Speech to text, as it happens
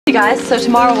Hey guys, so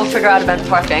tomorrow we'll figure out event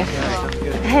parking.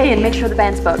 Hey, and make sure the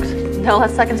band's booked. No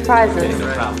less second prizes.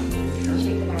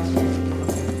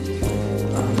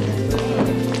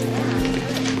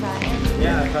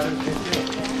 Yeah, I thought it was good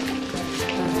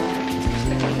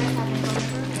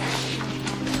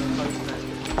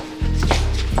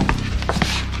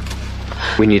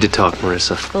too. We need to talk,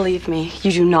 Marissa. Believe me,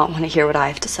 you do not want to hear what I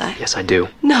have to say. Yes, I do.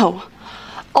 No.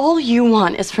 All you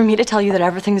want is for me to tell you that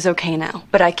everything's okay now.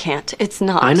 But I can't. It's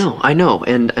not. I know,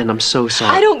 and I'm so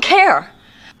sorry. I don't care.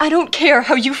 I don't care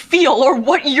how you feel or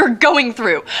what you're going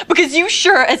through. Because you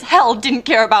sure as hell didn't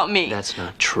care about me. That's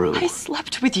not true. I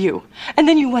slept with you. And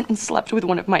then you went and slept with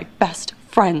one of my best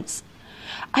friends.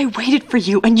 I waited for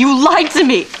you and you lied to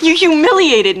me. You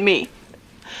humiliated me.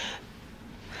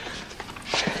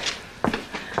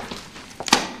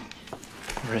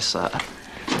 Marissa.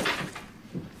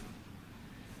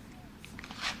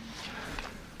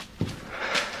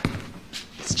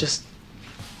 It's just...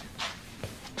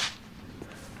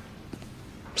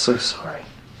 I'm so sorry.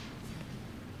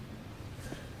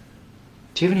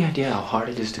 Do you have any idea how hard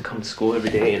it is to come to school every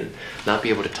day and not be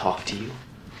able to talk to you?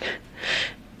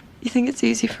 You think it's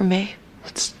easy for me?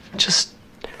 Let's just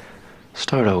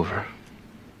start over.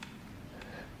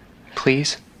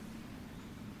 Please?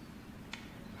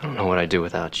 I don't know what I'd do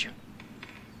without you.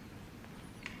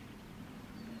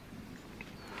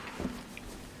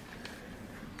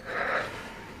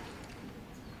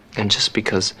 And just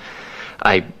because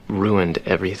I ruined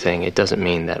everything, it doesn't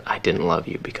mean that I didn't love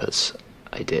you, because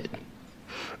I did.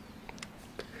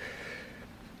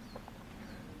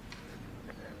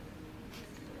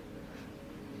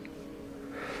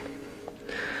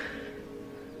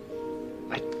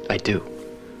 I do.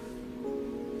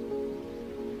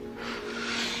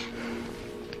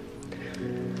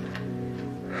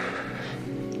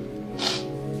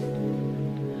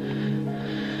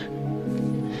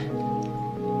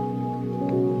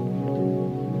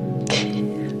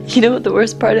 You know what the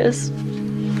worst part is?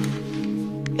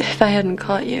 If I hadn't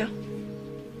caught you,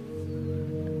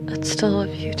 I'd still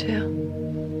love you too.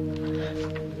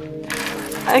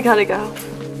 I gotta go.